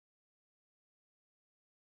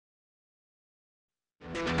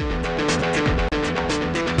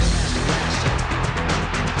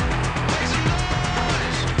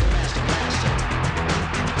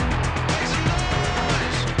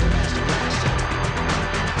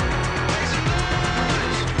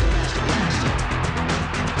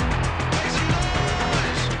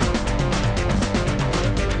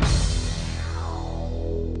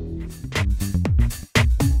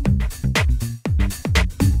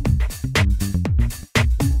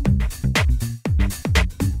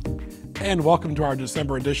And welcome to our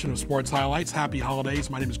December edition of Sports Highlights. Happy holidays.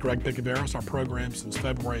 My name is Greg Picaveras. Our program since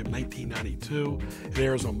February of 1992. It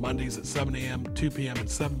airs on Mondays at 7 a.m., 2 p.m., and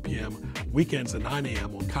 7 p.m., weekends at 9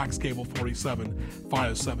 a.m. on Cox Cable 47,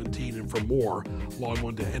 517. And for more, log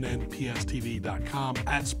on to NNPS-TV.com,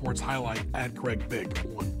 at Sports Highlight, at Greg Big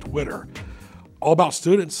on Twitter. All about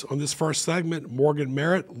students on this first segment: Morgan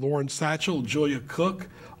Merritt, Lauren Satchell, Julia Cook,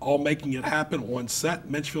 all making it happen on set.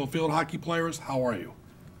 Menchville field hockey players, how are you?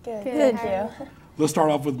 Good. Thank you. Let's start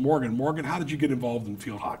off with Morgan. Morgan, how did you get involved in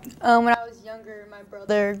field hockey? When I was younger, my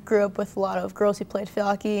brother grew up with a lot of girls who played field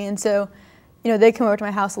hockey, and so, they come over to my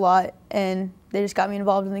house a lot, and they just got me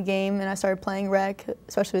involved in the game, and I started playing rec,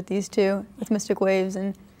 especially with these two, with Mystic Waves,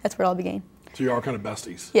 and that's where it all began. So you are kind of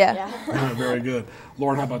besties. Yeah. Very good.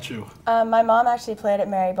 Lauren, how about you? My mom actually played at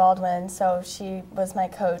Mary Baldwin, so she was my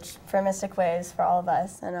coach for Mystic Waves for all of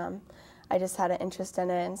us, and I just had an interest in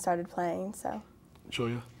it and started playing. So.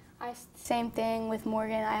 Julia? Same thing with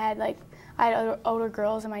Morgan. I had older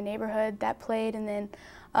girls in my neighborhood that played, and then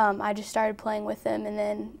I just started playing with them, and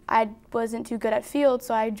then I wasn't too good at field,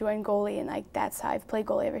 so I joined goalie, and that's how I've played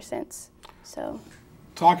goalie ever since. So.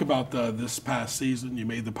 Talk about this past season. You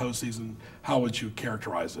made the postseason. How would you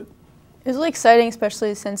characterize it? It was really exciting,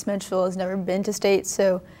 especially since Menchville has never been to state,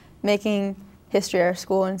 so making history at our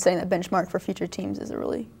school and setting that benchmark for future teams is a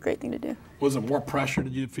really great thing to do. Was it more pressure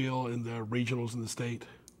did you feel in the regionals in the state?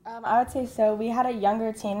 I would say so. We had a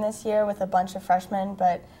younger team this year with a bunch of freshmen,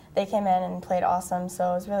 but they came in and played awesome, so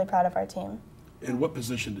I was really proud of our team. And what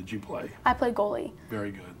position did you play? I played goalie.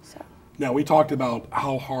 Very good. So. Now, we talked about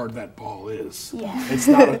how hard that ball is. Yeah. It's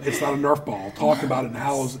not a Nerf ball. Talk about it and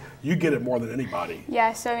how you get it more than anybody.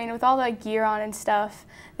 Yeah, so with all the gear on and stuff,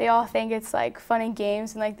 they all think it's fun and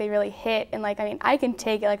games and they really hit, and I can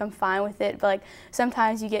take it, I'm fine with it, but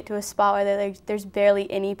sometimes you get to a spot where there's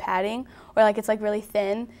barely any padding, or it's really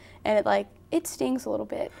thin, and it stings a little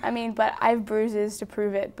bit. But I have bruises to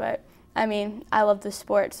prove it, but I love the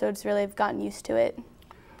sport, so I've gotten used to it.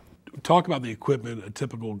 Talk about the equipment a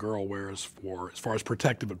typical girl wears as far as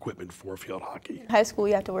protective equipment for field hockey. In high school,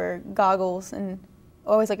 you have to wear goggles and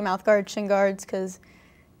always a mouth guard, shin guards, because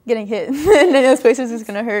getting hit in those places is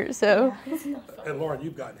going to hurt. So. And Lauren,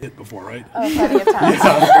 you've gotten hit before, right? Oh, plenty of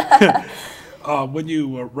times. When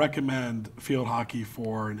you recommend field hockey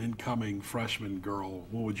for an incoming freshman girl,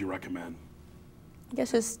 what would you recommend? I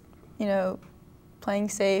guess just, playing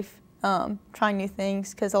safe, trying new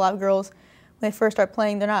things, because a lot of girls, when they first start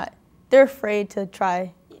playing, they're afraid to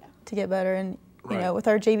try to get better. And, with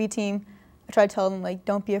our JV team, I try to tell them,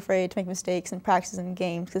 don't be afraid to make mistakes and practice in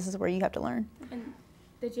games, because this is where you have to learn. And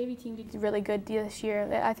the JV team did really good this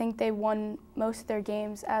year. I think they won most of their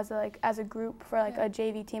games as a group for a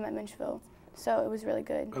JV team at Menchville. So it was really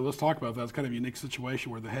good. Let's talk about that. It's kind of a unique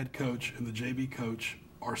situation where the head coach and the JV coach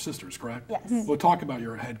are sisters, correct? Yes. Well, talk about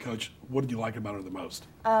your head coach. What did you like about her the most?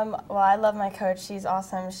 Well, I love my coach. She's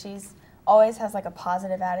awesome. She's always has a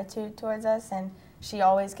positive attitude towards us, and she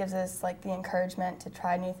always gives us the encouragement to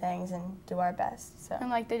try new things and do our best. So.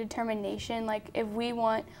 And the determination, if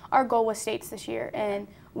our goal was states this year, and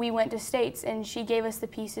we went to states, and she gave us the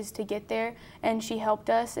pieces to get there, and she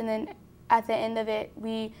helped us, and then at the end of it,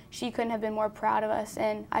 she couldn't have been more proud of us,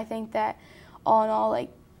 and I think that all in all,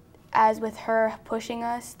 as with her pushing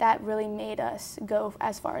us, that really made us go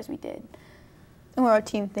as far as we did. And one of our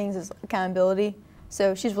team things is accountability.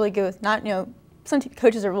 So she's really good with some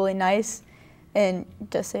coaches are really nice and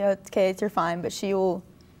just say, oh, okay, you're fine, but she will,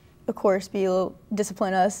 of course,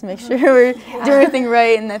 discipline us and make sure we're doing everything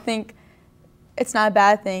right, and I think it's not a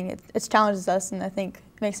bad thing. It challenges us, and I think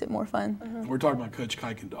it makes it more fun. We're talking about Coach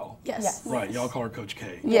Kuykendall. Yes. Right, y'all call her Coach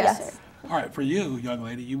K. Yes. All right, for you, young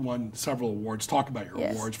lady, you won several awards. Talk about your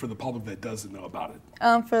awards for the public that doesn't know about it.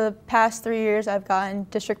 For the past 3 years, I've gotten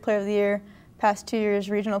District Player of the Year, past 2 years,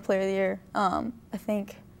 Regional Player of the Year. I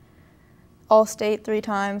think All-State 3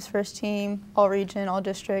 times, first team, All-Region,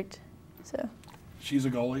 All-District. So. She's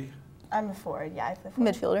a goalie? I'm a forward, I play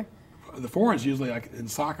forward. Midfielder. The forwards usually, in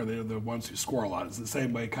soccer, they're the ones who score a lot. Is it the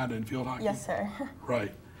same way kind of in field hockey? Yes, sir.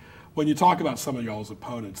 Right. When you talk about some of y'all's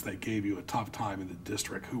opponents that gave you a tough time in the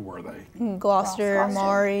district, who were they? Gloucester,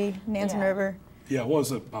 Maury, Nansen River. Yeah, what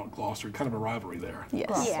was it about Gloucester? Kind of a rivalry there. Yes.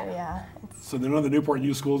 Gloucester, Yeah. yeah. So none of the Newport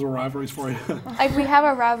News schools are rivalries for you? Like we have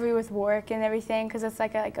a rivalry with Warwick and everything because it's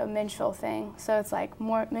like a Menchville thing. So it's like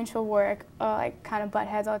more Menchville, Warwick, like kind of butt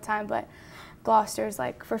heads all the time. But Gloucester's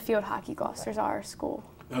like for field hockey, Gloucester's our school.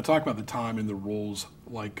 Now talk about the time and the rules,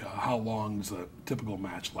 like how long does a typical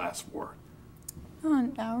match last for?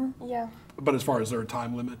 An hour. Yeah. But as far as their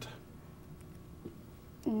time limit?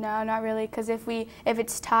 No, not really. Because if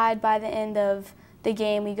it's tied by the end of the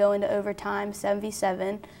game, we go into overtime, 7v7,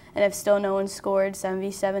 and if still no one scored,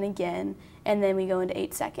 7v7 again, and then we go into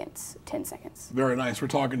 8 seconds, 10 seconds. Very nice. We're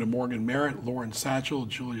talking to Morgan Merritt, Lauren Satchell,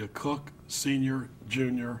 Julia Cook, senior,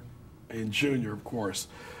 junior, and junior, of course.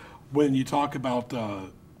 When you talk about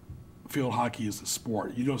field hockey as a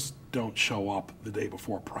sport, you just don't show up the day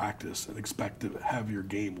before practice and expect to have your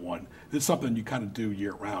game won. It's something you kind of do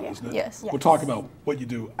year round, isn't it? Yes. We'll talk about what you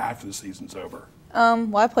do after the season's over.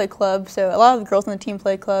 Well, I play club, so a lot of the girls on the team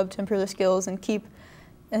play club to improve their skills and keep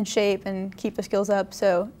in shape and keep the skills up.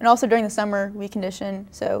 So, and also during the summer we condition,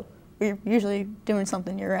 so we're usually doing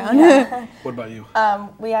something year round. Yeah. What about you?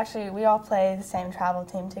 We all play the same travel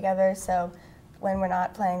team together, so when we're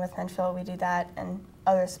not playing with Menchville, we do that and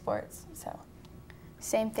other sports. So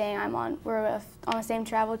Same thing. We're on the same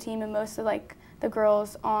travel team, and most of like the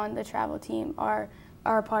girls on the travel team are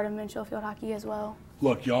a part of Menchville field hockey as well.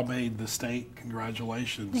 Look, y'all made the state.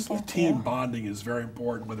 Congratulations. Thank you. Team bonding is very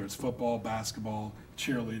important, whether it's football, basketball,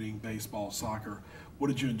 cheerleading, baseball, soccer. What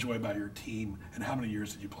did you enjoy about your team, and how many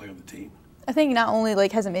years did you play on the team? I think not only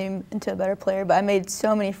like has it made me into a better player, but I made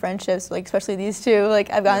so many friendships, like especially these two. Like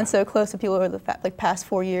I've gotten so close to people over the past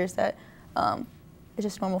 4 years that it's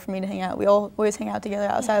just normal for me to hang out. We all always hang out together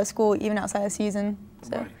outside of school, even outside of season.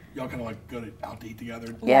 So. Right. Y'all kind of like go out to eat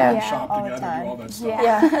together, Yeah. shop all the together, time. do all that stuff.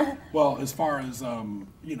 Yeah. Well, as far as,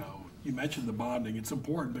 you mentioned the bonding, it's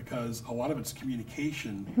important because a lot of it's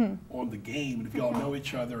communication on the game. And if y'all know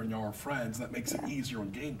each other and y'all are friends, that makes it easier on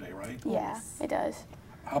game day, right? Yeah, it does.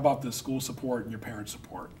 How about the school support and your parent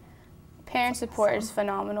support? Parent support is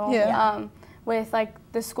phenomenal. Yeah. With like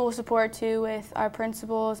the school support too, with our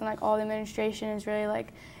principals and like all the administration is really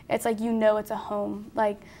like, it's like it's a home.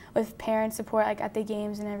 Like with parent support, like at the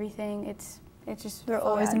games and everything, it's just They're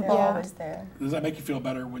always They're involved. always there. Does that make you feel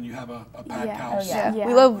better when you have a packed Yeah. house? Oh, yeah. Yeah.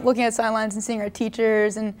 We love looking at sidelines and seeing our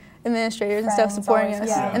teachers and administrators and stuff Friends supporting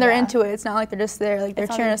always us. come. And they're Yeah. into it. It's not like they're just there. Like they're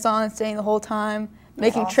It's on cheering the- us on, staying the whole time,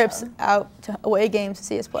 making awesome. trips out to away games to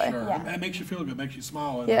see us play. Sure. Yeah. It makes you feel good, makes you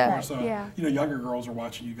smile. And Yeah. of course, Yeah. younger girls are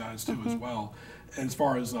watching you guys too as well. And as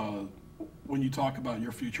far as when you talk about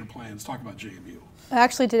your future plans, talk about JMU.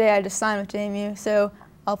 Actually, today I just signed with JMU, so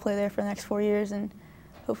I'll play there for the next 4 years and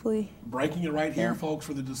hopefully. Breaking it right here, folks,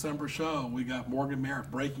 for the December show. We got Morgan Merritt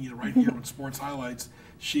breaking it right here on Sports Highlights.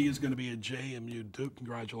 She is going to be at JMU Duke.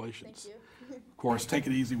 Congratulations. Thank you. Of course, take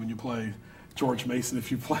it easy when you play George Mason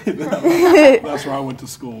if you play them. That's where I went to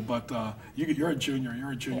school. But you're a junior.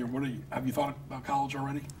 What have you thought about college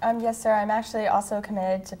already? Yes, sir. I'm actually also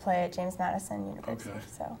committed to play at James Madison University. Okay.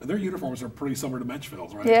 So. And their uniforms are pretty similar to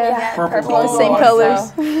Menchville's, right? Yeah. Purple, Purple, gold, same white.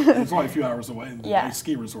 colors. It's only a few hours away. And Yeah. nice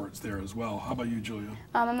ski resorts there as well. How about you, Julia?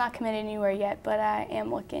 I'm not committed anywhere yet, but I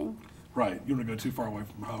am looking. Right. You don't want to go too far away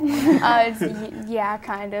from home. Right? Yeah,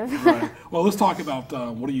 kind of. Right. Well, let's talk about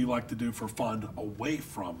what do you like to do for fun away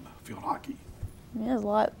from field hockey? Yeah, there's a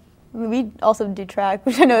lot. I mean, we also do track,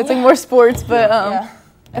 which I know it's like more sports, but Yeah.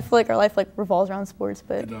 I feel like our life like revolves around sports.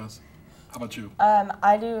 But It does. How about you?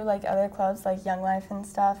 I do like other clubs like Young Life and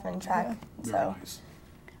stuff and track. Very So nice.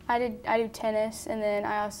 I do tennis, and then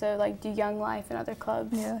I also like do Young Life and other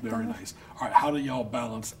clubs. yeah, Very nice. All right. How do y'all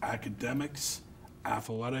balance academics,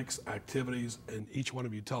 athletics, activities, and each one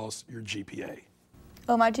of you tell us your GPA?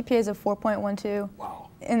 Oh, my GPA is a 4.12, Wow.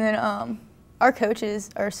 and then our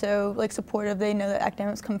coaches are so like supportive. They know that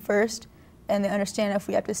academics come first, and they understand if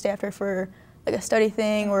we have to stay after for like a study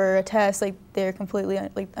thing or a test. Like they're completely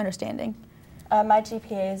like understanding. my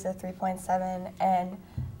GPA is a 3.7, and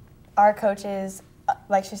our coaches,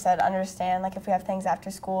 like she said, understand like if we have things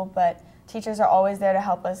after school. But teachers are always there to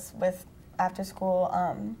help us with after school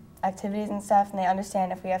activities and stuff, and they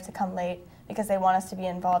understand if we have to come late because they want us to be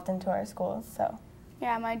involved into our schools. So.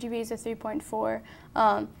 Yeah, my GPA is a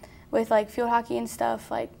 3.4. With like field hockey and stuff,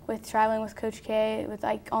 like with traveling with Coach K, with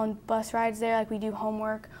like on bus rides there, like we do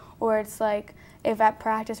homework, or it's like if at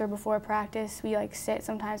practice or before practice, we like sit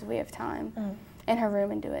sometimes if we have time in her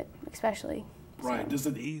room and do it, especially. Right.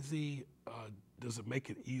 So. Does it make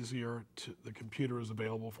it easier to, the computer is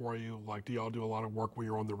available for you? Like, do y'all do a lot of work when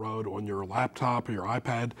you're on the road on your laptop or your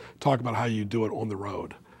iPad? Talk about how you do it on the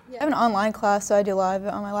road. I have an online class, so I do a lot of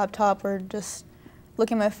it on my laptop or just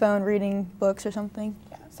looking at my phone, reading books or something.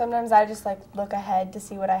 Sometimes I just like look ahead to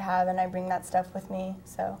see what I have, and I bring that stuff with me.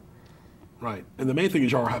 So. Right. And the main thing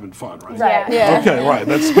is y'all are having fun, right? Right. Yeah. Okay, right.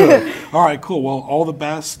 That's good. All right, cool. Well, all the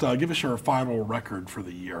best. Give us your final record for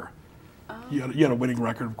the year. You had a winning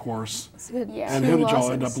record, of course. It's good. Yeah. And Two who did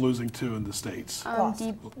y'all end losses. up losing to in the States?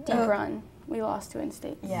 Deep run. We lost to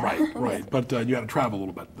in-state. Yeah. Right, right. But you had to travel a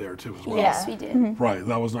little bit there, too, as well. Yeah. Yes, we did. Right,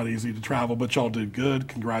 that was not easy to travel, but y'all did good.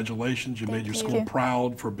 Congratulations. You made your Thank school you.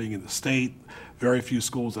 proud for being in the state. Very few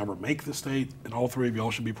schools ever make the state, and all three of y'all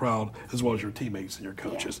should be proud, as well as your teammates and your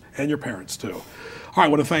coaches, and your parents, too. All right, I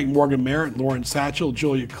want to thank Morgan Merritt, Lauren Satchell,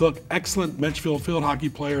 Julia Cook, excellent Menchville field hockey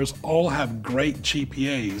players. All have great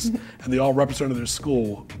GPAs, and they all represented their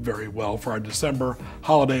school very well for our December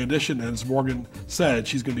holiday edition. And as Morgan said,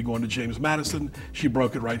 she's going to be going to James Madison. She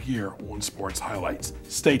broke it right here on Sports Highlights.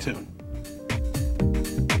 Stay tuned.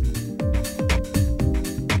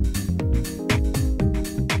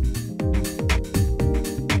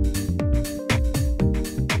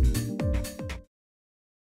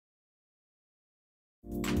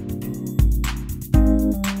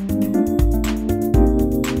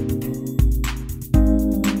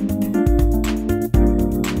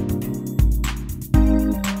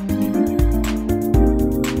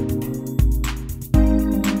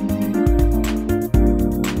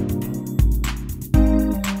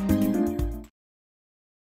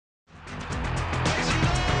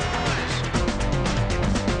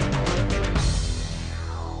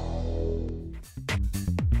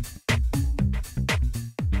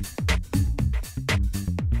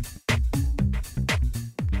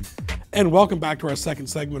 And welcome back to our second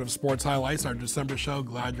segment of Sports Highlights, our December show.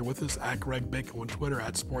 Glad you're with us. At Greg Bick on Twitter,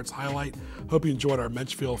 at Sports Highlight. Hope you enjoyed our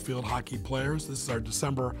Menchville field hockey players. This is our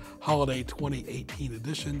December holiday 2018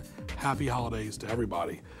 edition. Happy holidays to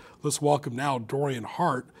everybody. Let's welcome now Dorien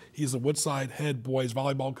Hart. He's the Woodside head boys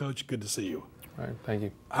volleyball coach. Good to see you. All right, thank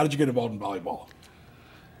you. How did you get involved in volleyball?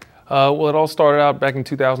 Well, it all started out back in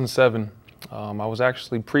 2007. I was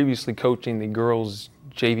actually previously coaching the girls'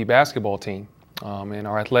 JV basketball team. And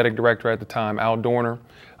our athletic director at the time, Al Dorner,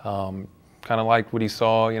 kind of liked what he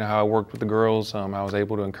saw, you know, how I worked with the girls. I was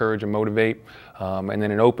able to encourage and motivate. And then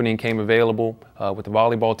an opening came available with the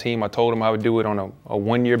volleyball team. I told him I would do it on a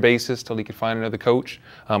one-year basis till he could find another coach.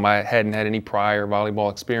 I hadn't had any prior volleyball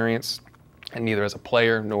experience, and neither as a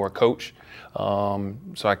player nor a coach.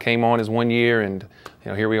 So I came on as 1 year, and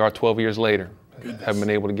here we are 12 years later. Goodness. Haven't been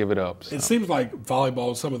able to give it up. So. It seems like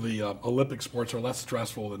volleyball, some of the Olympic sports are less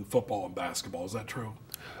stressful than football and basketball. Is that true?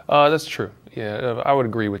 That's true. Yeah, I would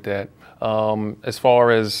agree with that. As far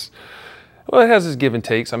as, well, it has its give and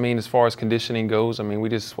takes. I mean, as far as conditioning goes, I mean, we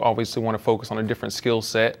just obviously want to focus on a different skill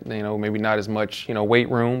set. Maybe not as much, weight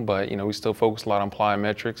room, but, we still focus a lot on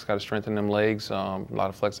plyometrics. Got to strengthen them legs, a lot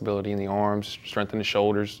of flexibility in the arms, strengthen the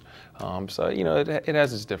shoulders. So, it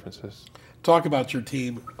has its differences. Talk about your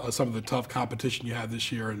team, some of the tough competition you had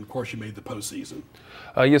this year, and of course you made the postseason.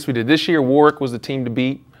 Yes, we did. This year, Warwick was the team to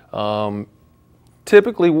beat.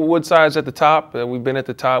 Typically, Woodside's at the top. We've been at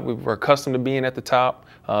the top. We're accustomed to being at the top.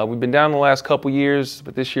 We've been down the last couple years,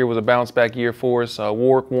 but this year was a bounce-back year for us.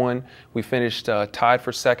 Warwick won. We finished tied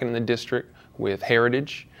for second in the district with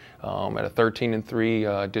Heritage at a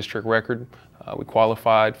 13-3 district record. We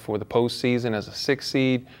qualified for the postseason as a 6th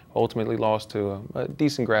seed, ultimately lost to a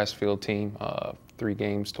decent grass field team,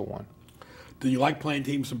 3-1. Do you like playing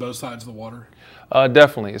teams from both sides of the water?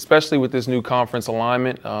 Definitely, especially with this new conference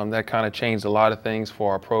alignment. That kind of changed a lot of things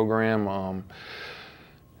for our program.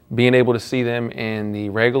 Being able to see them in the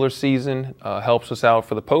regular season helps us out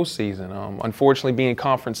for the postseason. Unfortunately, being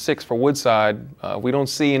Conference 6 for Woodside, we don't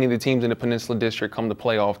see any of the teams in the Peninsula District come to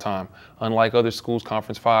playoff time. Unlike other schools,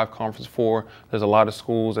 Conference 5, Conference 4, there's a lot of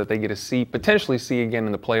schools that they get to see, potentially see again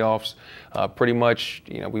in the playoffs. Pretty much,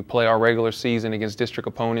 we play our regular season against district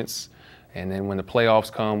opponents. And then when the playoffs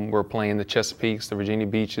come, we're playing the Chesapeakes, the Virginia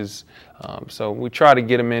Beaches. So we try to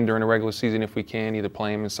get them in during the regular season if we can, either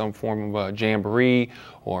play them in some form of a jamboree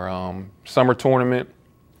or summer tournament.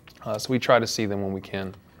 So we try to see them when we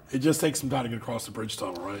can. It just takes some time to get across the bridge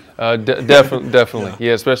tunnel, right? Definitely.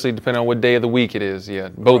 Yeah, especially depending on what day of the week it is. Yeah,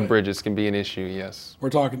 both bridges can be an issue, yes. We're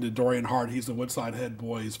talking to Dorien Hart. He's the Woodside head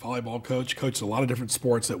boys volleyball coach, coaches a lot of different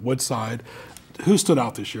sports at Woodside. Who stood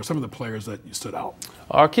out this year? Some of the players that you stood out.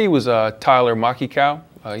 Our key was Tyler Makikow.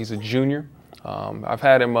 He's a junior. I've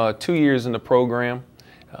had him 2 years in the program.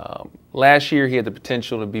 Last year he had the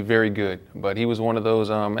potential to be very good, but he was one of those,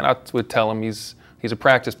 and I would tell him he's a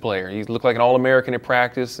practice player. He looked like an All-American at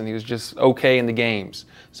practice, and he was just okay in the games.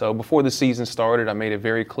 So before the season started, I made it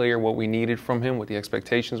very clear what we needed from him, what the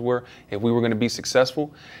expectations were, if we were going to be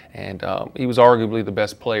successful. And he was arguably the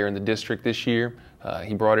best player in the district this year.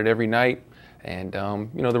 He brought it every night. and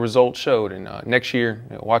you know, the results showed. And next year,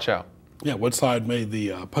 you know, watch out. Yeah, Woodside made the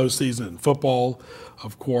postseason in football,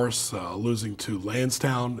 of course, losing to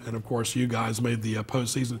Lansdowne, and of course you guys made the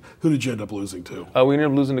postseason. Who did you end up losing to? We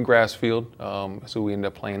ended up losing to Grassfield, so we ended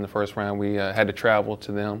up playing the first round. We had to travel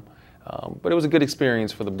to them. But it was a good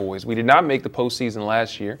experience for the boys. We did not make the postseason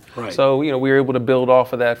last year, right. So you know, we were able to build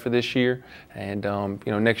off of that for this year, and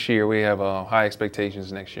you know, next year we have high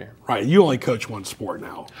expectations next year. Right. You only coach one sport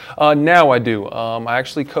now. Now I do. I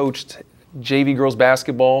actually coached JV girls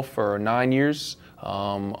basketball for 9 years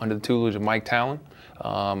under the tutelage of Mike Talon.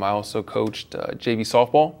 I also coached JV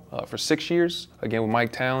softball for 6 years, again with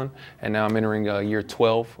Mike Talon, and now I'm entering year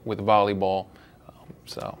 12 with volleyball.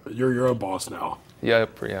 So you're your own boss now. Yeah,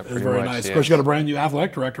 pretty very much, nice. Yes. Of course, you got a brand new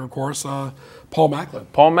athletic director, of course, Paul Macklin.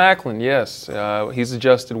 Paul Macklin, yes. He's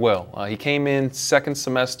adjusted well. He came in second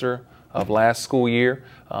semester of last school year,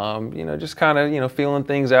 you know, just kind of, you know, feeling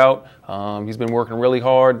things out. He's been working really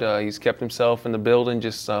hard. He's kept himself in the building,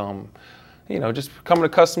 just, you know, just becoming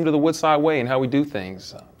accustomed to the Woodside way and how we do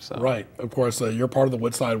things. So. Right. Of course, you're part of the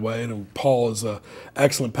Woodside way, and Paul is an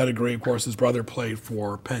excellent pedigree. Of course, his brother played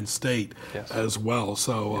for Penn State as well.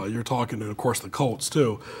 So you're talking, and of course, the Colts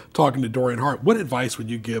too. Talking to Dorien Hart, what advice would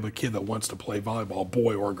you give a kid that wants to play volleyball,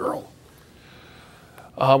 boy or girl?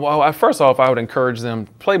 Well, first off, I would encourage them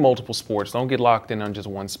to play multiple sports. Don't get locked in on just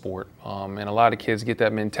one sport. And a lot of kids get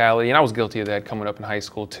that mentality, and I was guilty of that coming up in high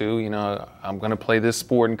school too. You know, I'm going to play this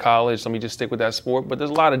sport in college, let me just stick with that sport. But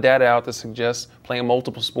there's a lot of data out that suggests playing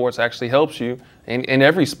multiple sports actually helps you in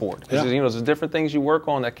every sport. Yeah. You know, there's different things you work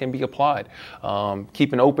on that can be applied.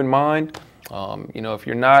 Keep an open mind. You know, if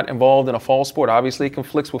you're not involved in a fall sport, obviously it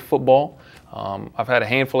conflicts with football. I've had a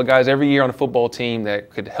handful of guys every year on the football team that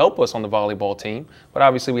could help us on the volleyball team, but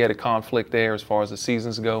obviously we had a conflict there as far as the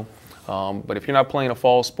seasons go. But if you're not playing a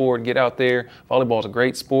fall sport, get out there. Volleyball is a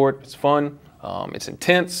great sport. It's fun. It's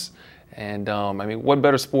intense. And I mean, what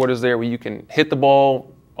better sport is there where you can hit the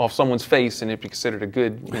ball off someone's face and it'd be considered a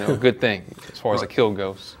good, you know, good thing as far as a kill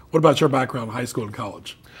goes. What about your background in high school and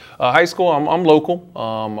college? High school, I'm local.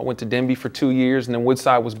 I went to Denby for 2 years, and then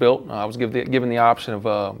Woodside was built. I was given the option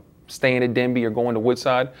of staying at Denby or going to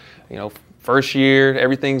Woodside. You know, first year,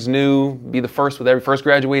 everything's new. Be the first with every first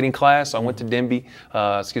graduating class. So I went to Denby.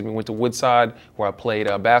 Went to Woodside, where I played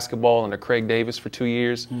basketball under Craig Davis for 2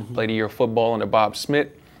 years. Played a year of football under Bob Smith.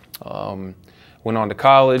 Went on to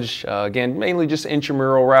college. Again, mainly just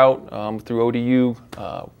intramural route through ODU.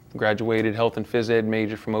 Graduated health and phys ed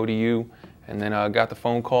major from ODU. And then I got the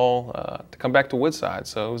phone call to come back to Woodside.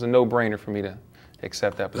 So it was a no-brainer for me to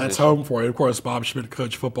accept that position. That's home for you. Of course, Bob Schmidt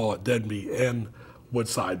coached football at Denby and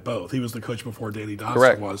Woodside both. He was the coach before Danny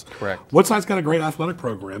Dawson was. Correct. Woodside's got a great athletic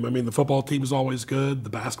program. I mean, the football team is always good. The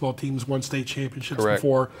basketball team's won state championships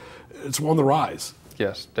before. It's on the rise.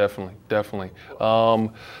 Yes, definitely, definitely.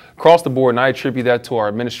 Across the board, and I attribute that to our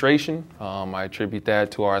administration. I attribute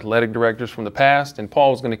that to our athletic directors from the past, and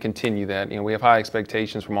Paul's going to continue that. You know, we have high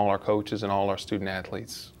expectations from all our coaches and all our student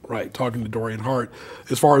athletes. Right, talking to Dorien Hart.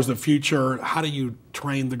 As far as the future, how do you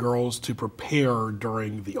train the girls to prepare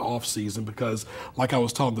during the off season? Because like I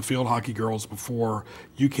was telling the field hockey girls before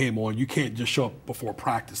you came on, you can't just show up before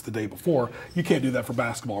practice the day before. You can't do that for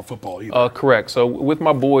basketball or football either. Correct. So with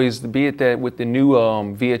my boys, be it that with the new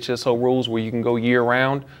VHSO rules where you can go year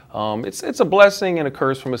round, it's a blessing and a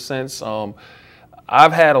curse from a sense.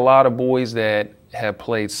 I've had a lot of boys that have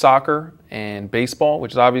played soccer and baseball,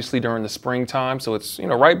 which is obviously during the springtime. So it's, you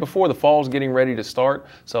know, right before the fall's getting ready to start.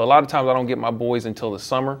 So a lot of times I don't get my boys until the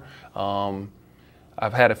summer.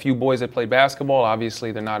 I've had a few boys that play basketball.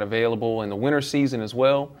 Obviously they're not available in the winter season as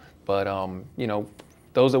well. But, you know,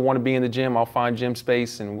 those that want to be in the gym, I'll find gym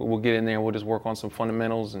space and we'll get in there and we'll just work on some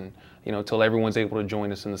fundamentals and, you know, until everyone's able to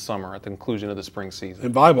join us in the summer at the conclusion of the spring season.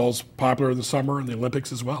 And volleyball's popular in the summer and the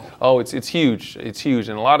Olympics as well. Oh, it's huge. It's huge.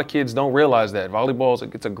 And a lot of kids don't realize that. Volleyball,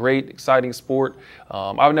 it's a great, exciting sport.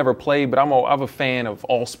 I've never played, but I'm a fan of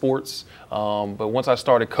all sports. But once I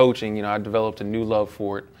started coaching, you know, I developed a new love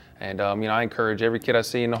for it. And, you know, I encourage every kid I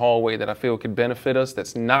see in the hallway that I feel could benefit us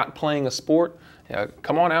that's not playing a sport,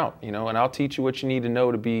 come on out, you know, and I'll teach you what you need to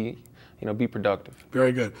know to be, you know, be productive.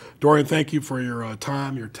 Very good. Dorien, thank you for your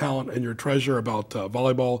time, your talent, and your treasure about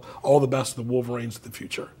volleyball. All the best to the Wolverines of the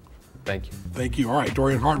future. Thank you. Thank you. All right,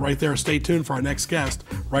 Dorien Hart right there. Stay tuned for our next guest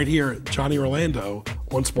right here at Johnny Orlando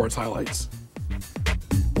on Sports Highlights.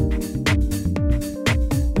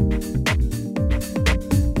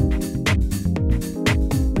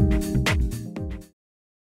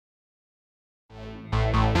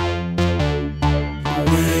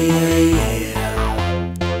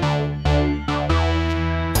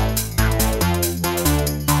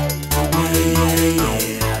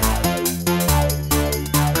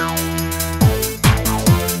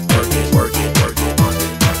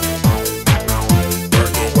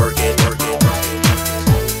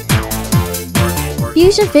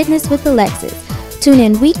 Increase your fitness with Alexis. Tune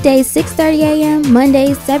in weekdays 6:30 a.m.,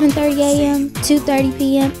 Mondays 7:30 a.m., 2:30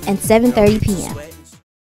 p.m., and 7:30 p.m.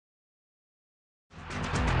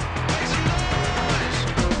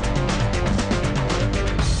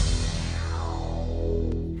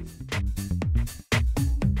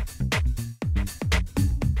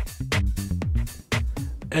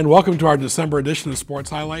 And welcome to our December edition of Sports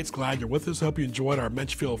Highlights. Glad you're with us. Hope you enjoyed our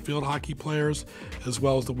Menchville field hockey players, as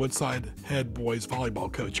well as the Woodside head boys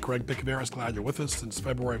volleyball coach, Greg Piccaveras. Glad you're with us since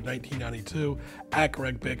February of 1992, at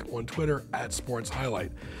Greg Pick on Twitter, at Sports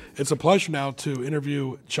Highlight. It's a pleasure now to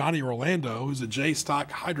interview Johnny Orlando, who's a J-Stock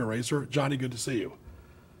Hydro Racer. Johnny, good to see you.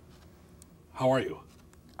 How are you?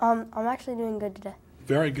 I'm actually doing good today.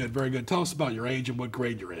 Very good, very good. Tell us about your age and what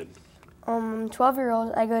grade you're in. I'm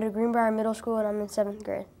 12-year-old. I go to Greenbrier Middle School, and I'm in 7th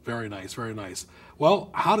grade. Very nice, very nice.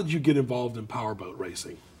 Well, how did you get involved in powerboat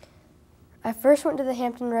racing? I first went to the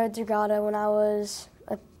Hampton Roads Regatta when I was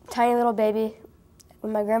a tiny little baby,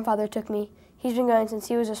 when my grandfather took me. He's been going since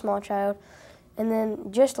he was a small child. And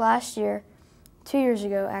then just last year, 2 years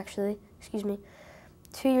ago actually,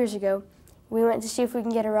 2 years ago, we went to see if we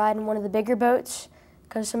can get a ride in one of the bigger boats,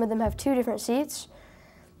 because some of them have 2 different seats.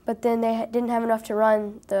 But then they didn't have enough to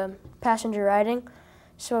run the passenger riding.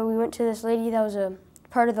 So we went to this lady that was a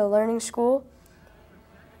part of the learning school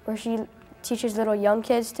where she teaches little young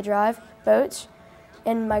kids to drive boats.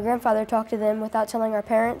 And my grandfather talked to them without telling our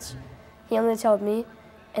parents. He only told me.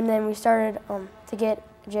 And then we started to get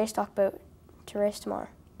a J-Stock boat to race tomorrow.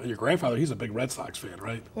 And your grandfather, he's a big Red Sox fan,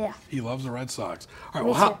 right? Yeah. He loves the Red Sox. All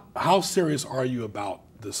right, well, how serious are you about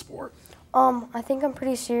this sport? I think I'm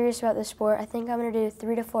pretty serious about this sport. I think I'm going to do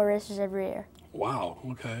 3 to 4 races every year. Wow,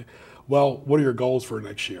 okay. Well, what are your goals for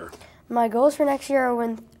next year? My goals for next year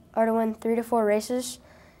are to win 3 to 4 races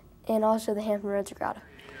and also the Hampton Roads Regatta.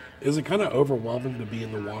 Is it kind of overwhelming to be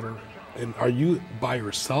in the water? And are you by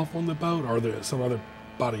yourself on the boat, or are there some other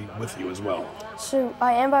body with you as well? So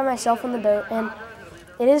I am by myself on the boat, and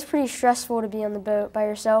it is pretty stressful to be on the boat by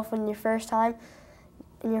yourself in your first time,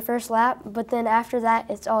 in your first lap, but then after that,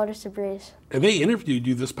 it's all just a breeze. And they interviewed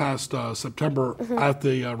you this past September at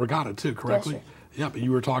the regatta too, correctly? Yes, sir. Yeah, but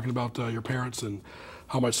you were talking about your parents and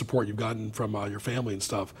how much support you've gotten from your family and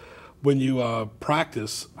stuff. When you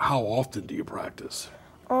practice, how often do you practice?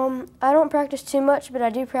 I don't practice too much, but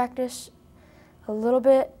I do practice a little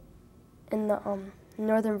bit in the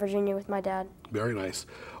Northern Virginia with my dad. Very nice.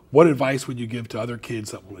 What advice would you give to other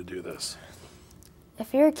kids that want to do this?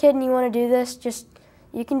 If you're a kid and you want to do this,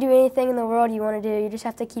 you can do anything in the world you want to do. You just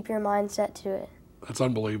have to keep your mind set to it. That's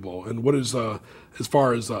unbelievable. And what is, as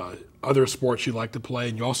far as other sports you like to play,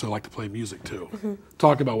 and you also like to play music too.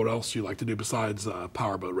 Talk about what else you like to do besides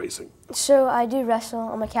powerboat racing. So I do wrestle.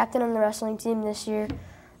 I'm a captain on the wrestling team this year.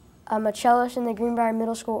 I'm a cellist in the Greenbrier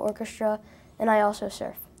Middle School Orchestra, and I also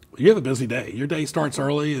surf. You have a busy day. Your day starts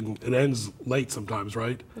early and it ends late sometimes,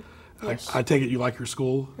 right? Yes. I take it you like your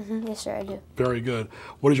school? Yes, sir, I do. Very good.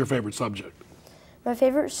 What is your favorite subject? My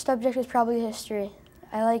favorite subject is probably history.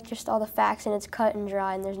 I like just all the facts, and it's cut and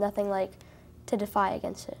dry, and there's nothing like to defy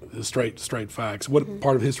against it. The straight facts. What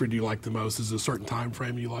part of history do you like the most? Is there a certain time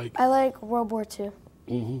frame you like? I like World War II.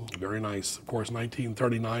 Very nice. Of course,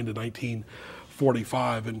 1939 to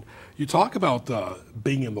 1945. And you talk about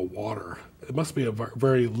being in the water. It must be a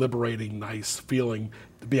very liberating, nice feeling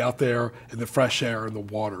to be out there in the fresh air and the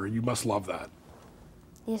water. You must love that.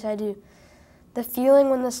 Yes, I do. The feeling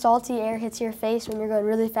when the salty air hits your face when you're going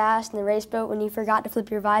really fast in the race boat, when you forgot to flip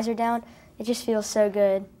your visor down, it just feels so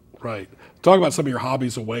good. Right. Talk about some of your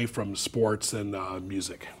hobbies away from sports and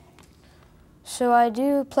music. So I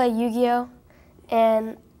do play Yu-Gi-Oh!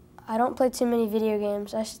 And I don't play too many video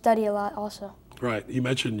games. I study a lot also. Right. You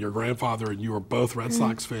mentioned your grandfather and you were both Red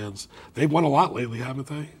Sox fans. They've won a lot lately, haven't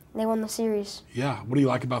they? They won the series. Yeah. What do you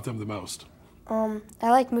like about them the most? I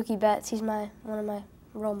like Mookie Betts. He's one of my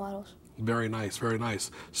role models. Very nice, very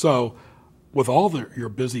nice. So with all your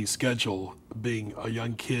busy schedule, being a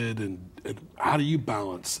young kid, and how do you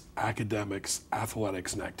balance academics,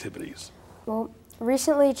 athletics, and activities? Well,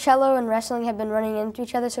 recently cello and wrestling have been running into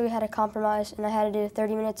each other, so we had a compromise, and I had to do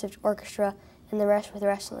 30 minutes of orchestra and the rest with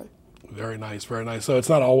wrestling. Very nice, very nice. So it's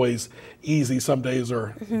not always easy. Some days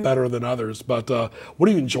are better than others. But what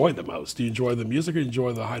do you enjoy the most? Do you enjoy the music or do you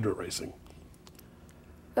enjoy the hydro racing?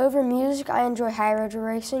 Over music, I enjoy hydro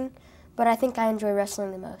racing, but I think I enjoy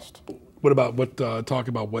wrestling the most. What about talk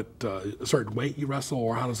about what a certain weight you wrestle,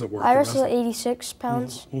 or how does it work? I wrestle at 86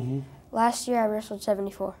 pounds. Last year I wrestled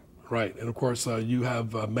 74. Right, and of course you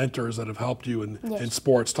have mentors that have helped you in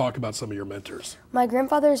sports. Talk about some of your mentors. My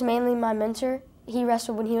grandfather is mainly my mentor. He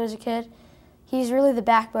wrestled when he was a kid. He's really the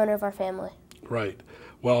backbone of our family. Right.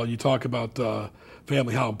 Well, you talk about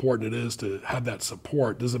family, how important it is to have that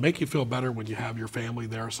support. Does it make you feel better when you have your family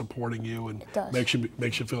there supporting you, and makes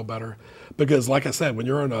you feel better? Because like I said, when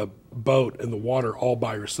you're in a boat in the water all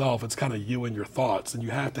by yourself, it's kind of you and your thoughts, and you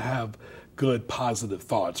have to have good positive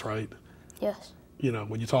thoughts, right? Yes. You know,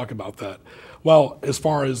 when you talk about that. Well, as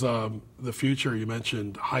far as the future, you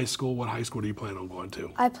mentioned high school. What high school do you plan on going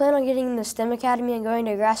to? I plan on getting in the STEM Academy and going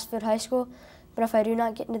to Grassfield High School, but if I do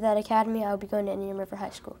not get into that academy, I'll be going to Indian River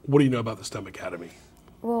High School. What do you know about the STEM Academy?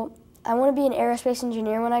 Well, I want to be an aerospace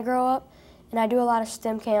engineer when I grow up, and I do a lot of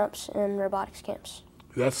STEM camps and robotics camps.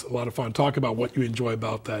 That's a lot of fun. Talk about what you enjoy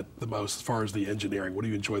about that the most as far as the engineering. What do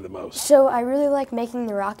you enjoy the most? So I really like making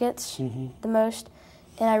the rockets the most,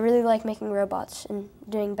 and I really like making robots and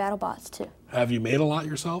doing battle bots too. Have you made a lot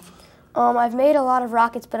yourself? I've made a lot of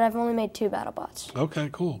rockets, but I've only made 2 battle bots. Okay,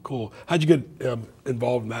 cool, cool. How'd you get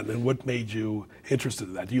involved in that, and what made you interested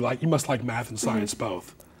in that? You must like math and science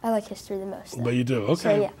both. I like history the most, though. But you do, okay.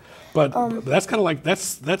 So, yeah. But that's kind of like,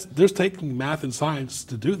 there's taking math and science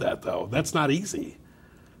to do that, though. That's not easy.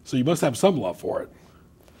 So you must have some love for it.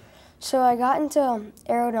 So I got into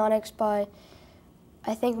aeronautics by,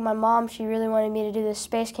 I think my mom, she really wanted me to do this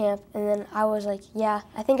space camp, and then I was like, yeah,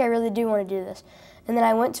 I think I really do want to do this. And then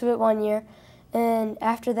I went to it one year, and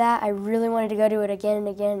after that, I really wanted to go to it again and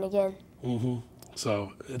again and again.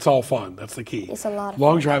 So it's all fun. That's the key. It's a lot of fun. As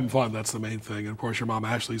long as fun. you're having fun, that's the main thing. And of course, your mom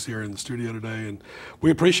Ashley's here in the studio today, and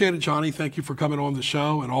we appreciate it, Johnny. Thank you for coming on the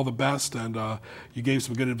show, and all the best. And you gave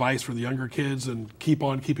some good advice for the younger kids, and keep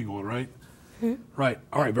on keeping on, right? Right.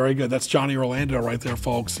 All right. Very good. That's Johnny Orlando right there,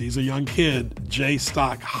 folks. He's a young kid,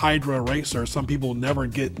 J-Stock Hydra racer. Some people never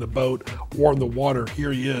get in the boat or in the water.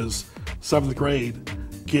 Here he is, 7th grade,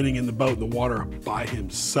 getting in the boat in the water by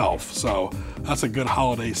himself. So that's a good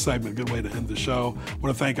holiday segment, good way to end the show. I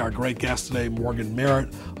want to thank our great guests today, Morgan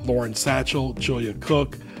Merritt, Lauren Satchell, Julia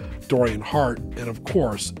Cook, Dorien Hart, and of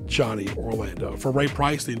course, Johnny Orlando. For Ray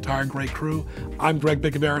Price, the entire great crew, I'm Greg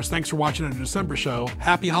Bicaveras. Thanks for watching our December show.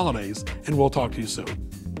 Happy holidays, and we'll talk to you soon.